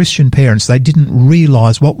 Christian parents, they didn't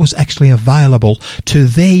realise what was actually available to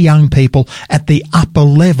their young people at the upper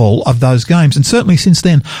level of those games. And certainly since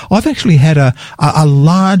then, I've actually had a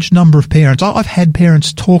large number of parents. I've had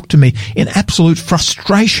parents talk to me in absolute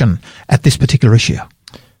frustration at this particular issue.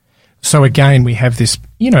 So again, we have this,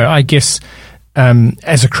 I guess,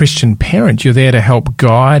 as a Christian parent, you're there to help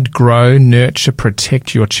guide, grow, nurture,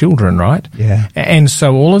 protect your children, right? Yeah. And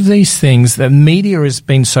so all of these things, the media has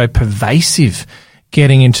been so pervasive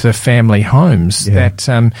getting into the family homes that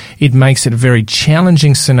it makes it a very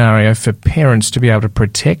challenging scenario for parents to be able to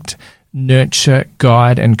protect, nurture,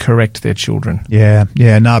 guide and correct their children. Yeah.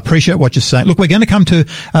 No, I appreciate what you're saying. Look, we're going to come to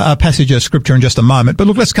a passage of scripture in just a moment, but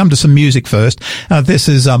look, let's come to some music first. This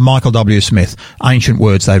is Michael W. Smith, Ancient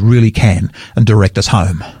Words, They Really Can, and direct us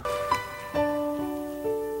home.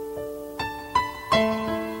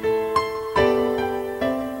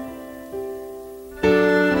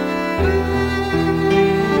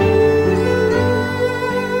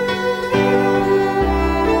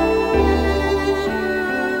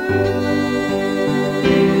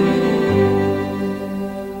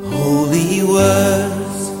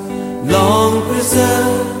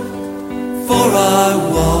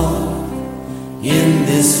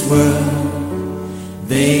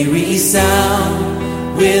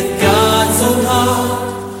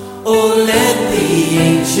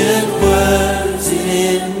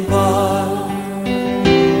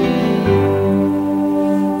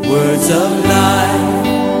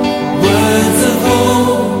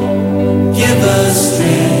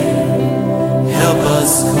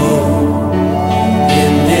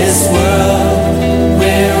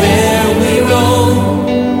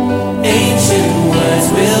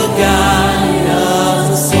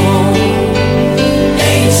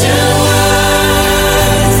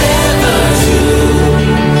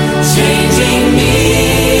 Changing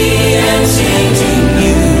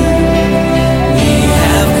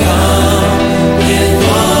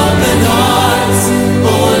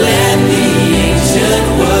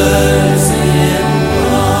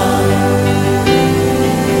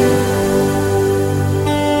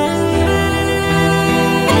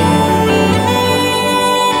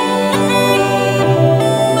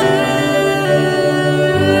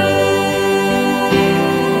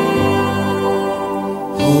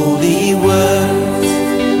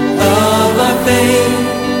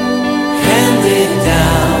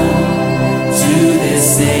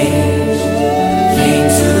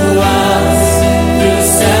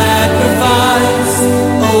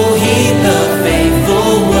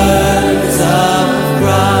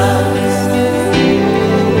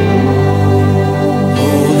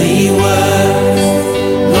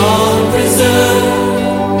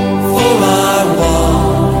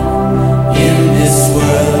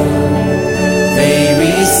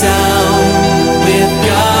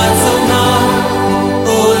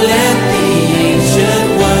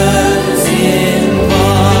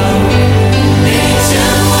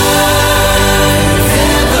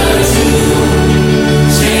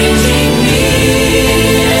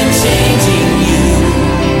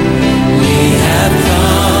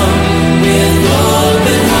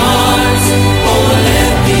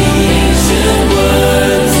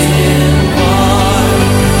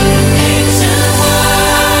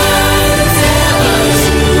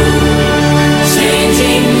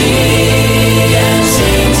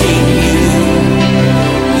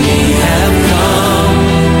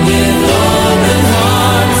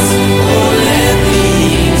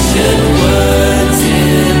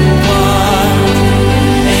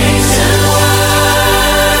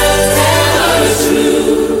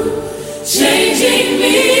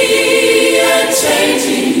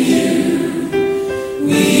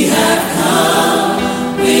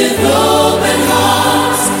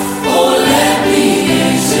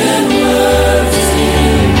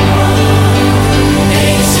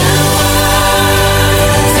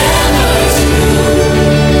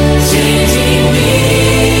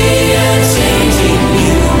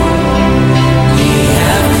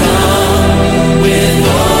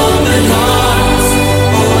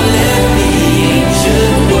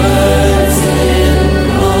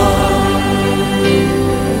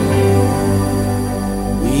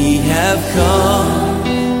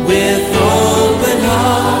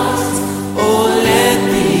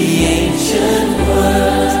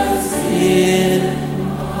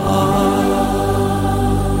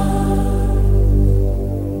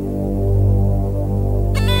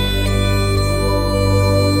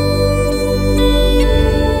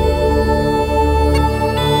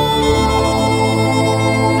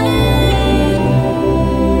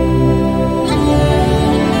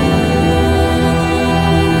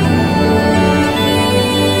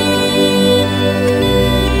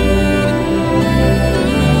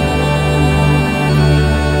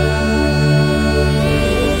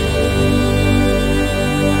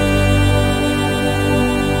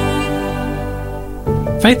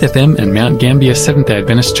Faith FM and Mount Gambier Seventh-day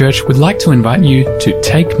Adventist Church would like to invite you to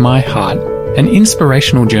Take My Heart, an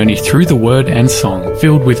inspirational journey through the word and song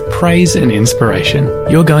filled with praise and inspiration.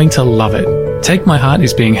 You're going to love it. Take My Heart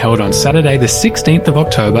is being held on Saturday the 16th of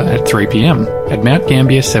October at 3 p.m. at Mount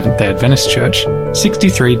Gambier Seventh-day Adventist Church,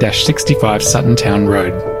 63-65 Sutton Town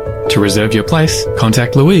Road. To reserve your place,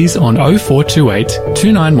 contact Louise on 0428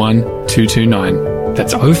 291 229.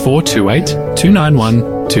 That's 0428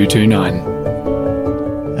 291 229.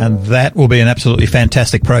 And that will be an absolutely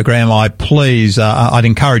fantastic program. I'd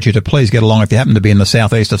encourage you to please get along if you happen to be in the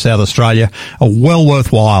southeast of South Australia. Well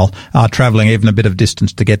worthwhile travelling even a bit of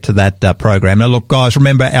distance to get to that program. Now, look, guys,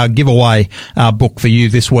 remember our giveaway book for you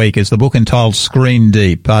this week is the book entitled Screen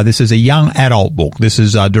Deep. This is a young adult book. This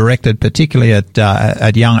is directed particularly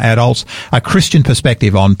at young adults, a Christian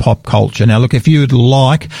perspective on pop culture. Now, look, if you'd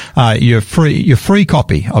like your free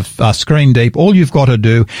copy of Screen Deep, all you've got to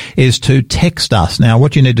do is to text us. Now,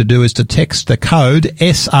 what you need to do is to text the code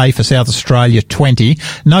SA for South Australia 20,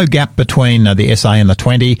 no gap between the SA and the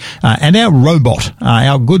 20, and our robot,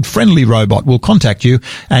 our good friendly robot, will contact you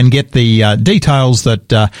and get the details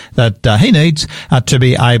that he needs to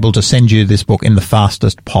be able to send you this book in the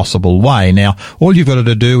fastest possible way. Now, all you've got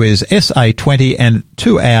to do is SA 20 and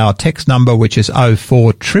to our text number, which is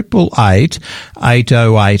 0488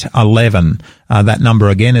 808 11. That number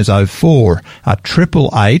again is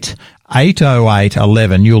 0488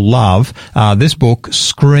 80811. You'll love this book,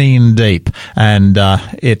 Screen Deep, and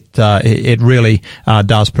it really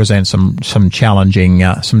does present some challenging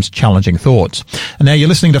thoughts. And now you're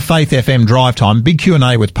listening to Faith FM Drive Time, big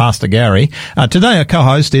Q&A with Pastor Gary. Today our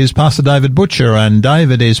co-host is Pastor David Butcher, and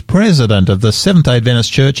David is president of the Seventh-day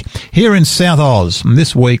Adventist Church here in South Oz. And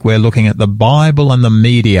this week we're looking at the Bible and the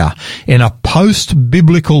media in a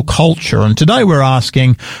post-biblical culture. And today we're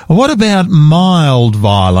asking, what about mild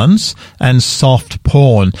violence and soft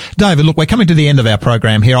porn? David, look, we're coming to the end of our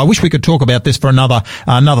program here. I wish we could talk about this for another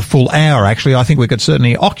full hour. Actually, I think we could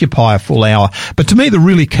certainly occupy a full hour. But to me, the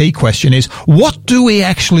really key question is, what do we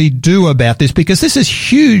actually do about this? Because this is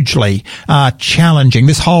hugely challenging,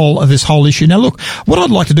 this whole issue. Now, look, what I'd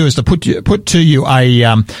like to do is to put to you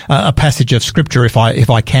a passage of scripture, if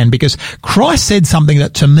I can, because Christ said something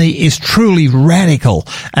that to me is truly radical.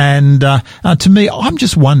 And to me, I'm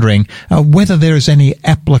just wondering whether there is any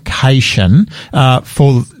application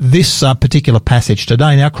for this particular passage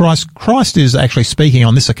today. Now, Christ is actually speaking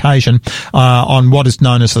on this occasion on what is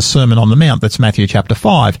known as the Sermon on the Mount. That's Matthew chapter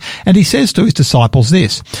 5. And he says to his disciples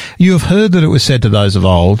this, "You have heard that it was said to those of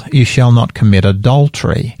old, you shall not commit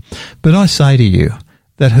adultery. But I say to you,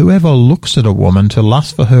 that whoever looks at a woman to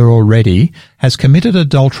lust for her already has committed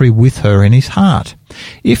adultery with her in his heart.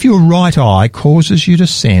 If your right eye causes you to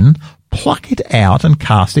sin, pluck it out and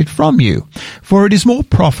cast it from you. For it is more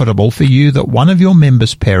profitable for you that one of your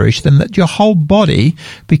members perish than that your whole body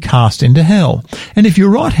be cast into hell. And if your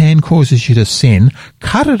right hand causes you to sin,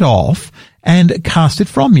 cut it off and cast it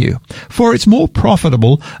from you. For it's more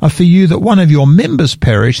profitable for you that one of your members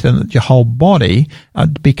perish than that your whole body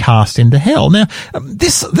be cast into hell." Now,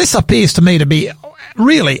 this appears to me to be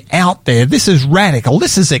really out there. This is radical.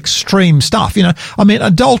 This is extreme stuff.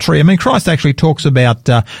 Adultery. Christ actually talks about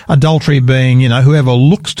adultery being, whoever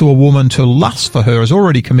looks to a woman to lust for her has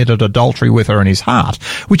already committed adultery with her in his heart,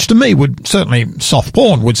 which to me would certainly, soft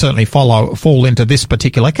porn would certainly fall into this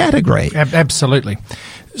particular category. Absolutely.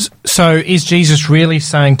 So is Jesus really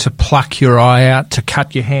saying to pluck your eye out, to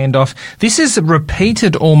cut your hand off? This is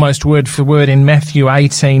repeated almost word for word in Matthew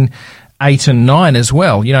 18, 8 and 9 as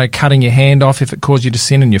well, cutting your hand off if it caused you to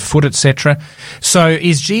sin, and your foot, etc. So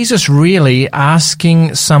is Jesus really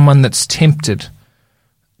asking someone that's tempted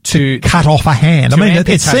to cut off a hand?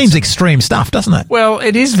 It seems extreme stuff, doesn't it? Well,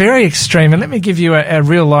 it is very extreme. And let me give you a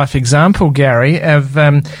real-life example, Gary, of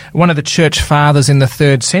one of the church fathers in the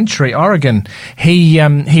 3rd century, Origen. He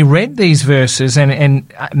read these verses, and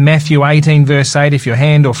Matthew 18, verse 8, if your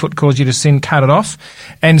hand or foot cause you to sin, cut it off.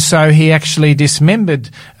 And so he actually dismembered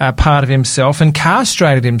part of himself and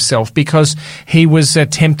castrated himself because he was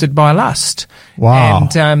tempted by lust. Wow.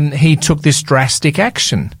 And he took this drastic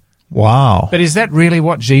action. Wow. But is that really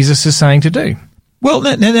what Jesus is saying to do? Well,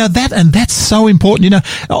 now that's so important.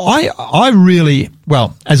 I really,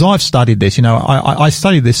 as I've studied this, I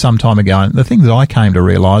studied this some time ago, and the thing that I came to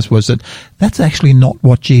realize was that that's actually not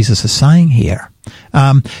what Jesus is saying here.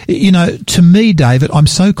 To me, David, I'm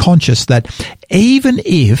so conscious that even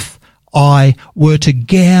if I were to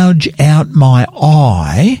gouge out my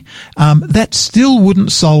eye, that still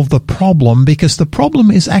wouldn't solve the problem, because the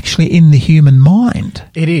problem is actually in the human mind.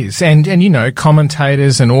 It is. And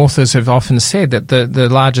commentators and authors have often said that the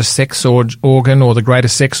largest sex organ or the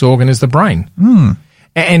greatest sex organ is the brain.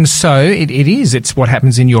 And so it's what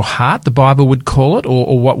happens in your heart, the Bible would call it,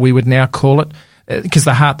 or what we would now call it, because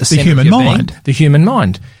the heart, the human mind. The human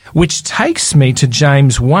mind, which takes me to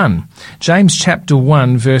James 1. James chapter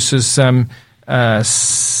 1, verses 14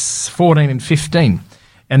 and 15.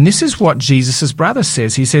 And this is what Jesus' brother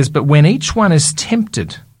says. He says, but when each one is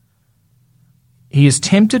tempted, he is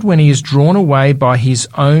tempted when he is drawn away by his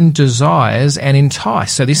own desires and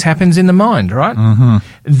enticed. So this happens in the mind, right? Mm-hmm.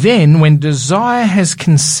 Then when desire has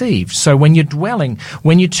conceived, so when you're dwelling,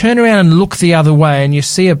 when you turn around and look the other way and you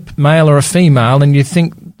see a male or a female and you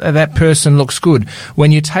think that person looks good,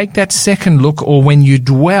 when you take that second look or when you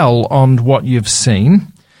dwell on what you've seen,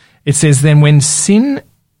 it says then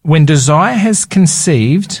when desire has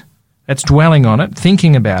conceived, that's dwelling on it,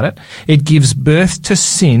 thinking about it, it gives birth to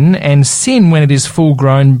sin, and sin, when it is full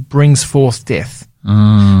grown, brings forth death.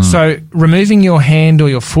 So removing your hand or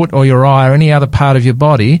your foot or your eye or any other part of your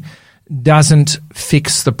body doesn't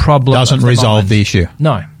fix the problem. Doesn't resolve the issue.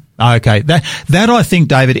 No. Okay, that I think,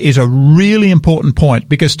 David, is a really important point,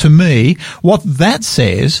 because to me, what that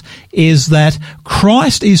says is that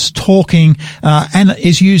Christ is talking and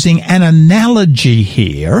is using an analogy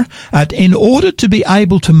here in order to be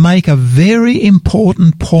able to make a very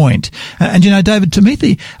important point. And you know, David, to me,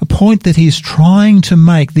 the point that he's trying to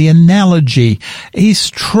make, the analogy,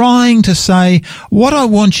 he's trying to say, what I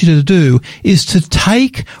want you to do is to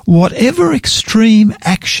take whatever extreme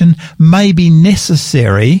action may be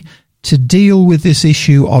necessary to deal with this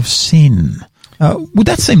issue of sin. Would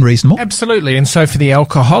that seem reasonable? Absolutely. And so for the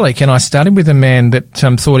alcoholic, and I studied with a man that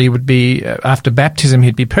thought he would be, after baptism,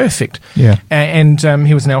 he'd be perfect. Yeah. And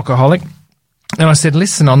he was an alcoholic. And I said,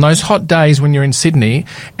 listen, on those hot days when you're in Sydney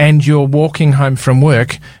and you're walking home from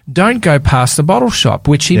work, don't go past the bottle shop,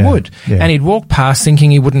 which he would. Yeah. And he'd walk past thinking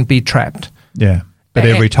he wouldn't be trapped. Yeah. But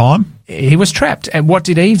every time? He was trapped. And what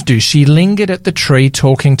did Eve do? She lingered at the tree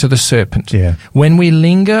talking to the serpent. Yeah. When we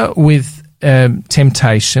linger with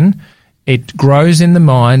temptation, it grows in the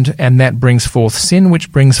mind, and that brings forth sin,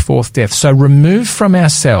 which brings forth death. So remove from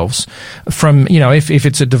ourselves, from, you know, if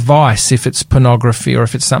it's a device, if it's pornography or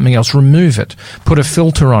if it's something else, remove it. Put a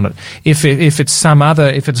filter on it. If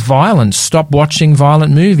it's violence, stop watching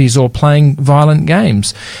violent movies or playing violent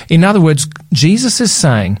games. In other words, Jesus is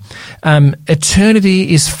saying,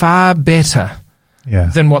 eternity is far better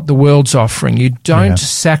than what the world's offering. You don't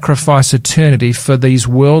sacrifice eternity for these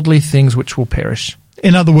worldly things which will perish.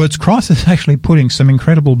 In other words, Christ is actually putting some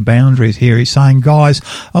incredible boundaries here. He's saying, guys,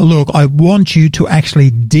 look, I want you to actually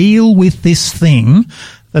deal with this thing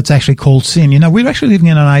that's actually called sin. You know, we're actually living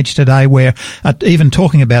in an age today where even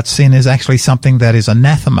talking about sin is actually something that is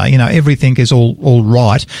anathema. You know, everything is all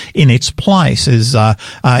right in its place is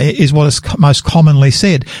what is most commonly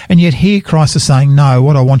said. And yet here Christ is saying, no,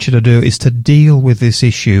 what I want you to do is to deal with this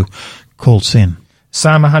issue called sin.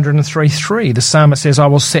 Psalm 103:3, the psalmist says, I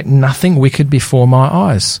will set nothing wicked before my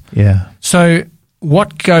eyes. Yeah. So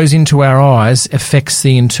what goes into our eyes affects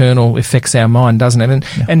our mind, doesn't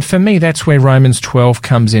it? And for me, that's where Romans 12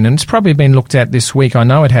 comes in. And it's probably been looked at this week. I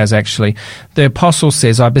know it has, actually. The apostle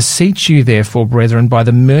says, I beseech you, therefore, brethren, by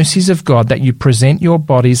the mercies of God, that you present your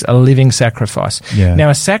bodies a living sacrifice. Yeah.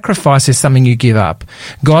 Now, a sacrifice is something you give up.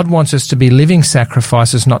 God wants us to be living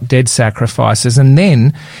sacrifices, not dead sacrifices. And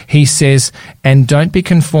then he says, and don't be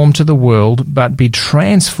conformed to the world, but be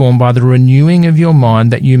transformed by the renewing of your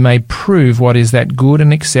mind, that you may prove what is that good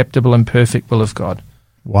and acceptable and perfect will of God.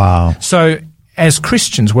 Wow. So as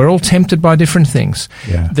Christians, we're all tempted by different things.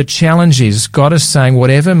 Yeah. The challenge is God is saying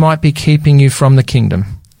whatever might be keeping you from the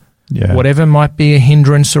kingdom, whatever might be a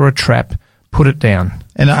hindrance or a trap, put it down.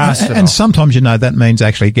 And sometimes, you know, that means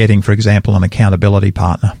actually getting, for example, an accountability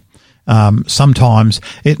partner. Sometimes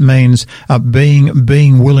it means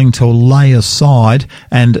being willing to lay aside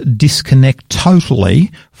and disconnect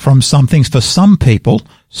totally from some things. For some people,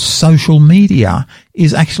 social media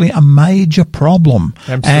is actually a major problem.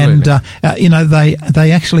 Absolutely. And you know,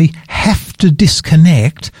 they actually have to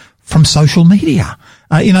disconnect from social media.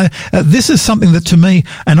 This is something that, to me,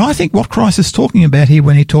 and I think what Christ is talking about here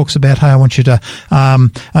when he talks about, hey, I want you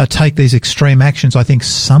to take these extreme actions, I think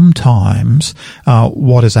sometimes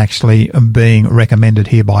what is actually being recommended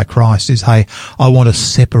here by Christ is, hey, I want to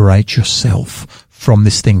separate yourself from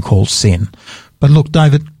this thing called sin. But look,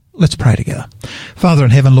 David, let's pray together. Father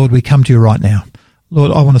in heaven, Lord, we come to you right now.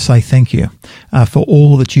 Lord, I want to say thank you for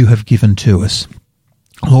all that you have given to us.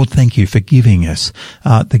 Lord, thank you for giving us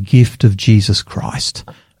the gift of Jesus Christ.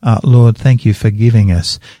 Lord, thank you for giving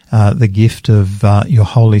us the gift of your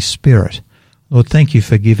Holy Spirit. Lord, thank you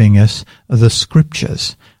for giving us the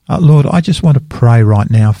Scriptures. Lord, I just want to pray right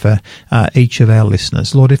now for each of our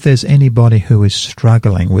listeners. Lord, if there's anybody who is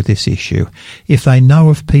struggling with this issue, if they know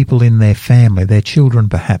of people in their family, their children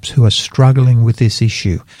perhaps, who are struggling with this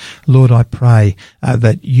issue, Lord, I pray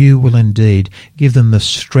that you will indeed give them the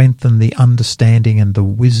strength and the understanding and the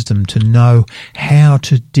wisdom to know how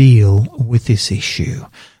to deal with this issue.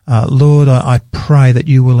 Lord, I pray that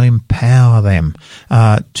you will empower them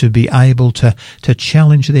to be able to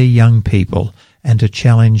challenge their young people and to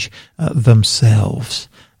challenge themselves.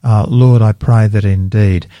 Lord, I pray that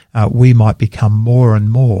indeed we might become more and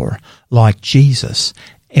more like Jesus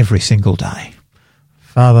every single day.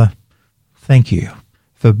 Father, thank you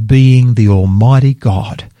for being the Almighty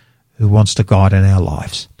God who wants to guide in our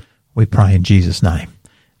lives. We pray in Jesus' name.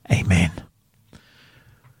 Amen.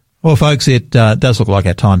 Well, folks, it does look like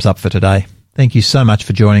our time's up for today. Thank you so much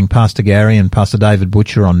for joining Pastor Gary and Pastor David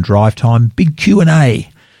Butcher on Drive Time Big Q&A.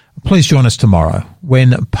 Please join us tomorrow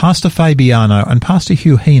when Pastor Fabiano and Pastor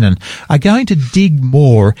Hugh Heenan are going to dig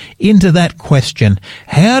more into that question,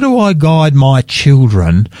 how do I guide my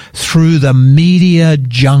children through the media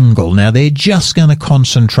jungle? Now, they're just going to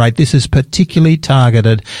concentrate. This is particularly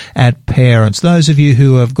targeted at parents. Those of you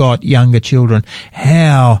who have got younger children,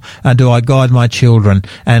 how do I guide my children?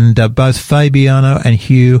 And both Fabiano and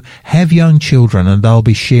Hugh have young children, and they'll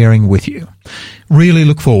be sharing with you. Really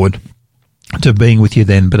look forward to being with you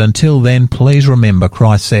then. But until then, please remember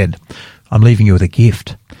Christ said, I'm leaving you with a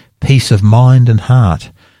gift, peace of mind and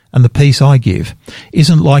heart. And the peace I give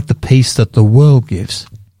isn't like the peace that the world gives.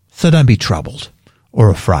 So don't be troubled or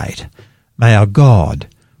afraid. May our God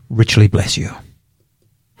richly bless you.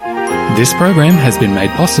 This program has been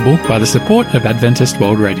made possible by the support of Adventist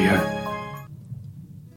World Radio.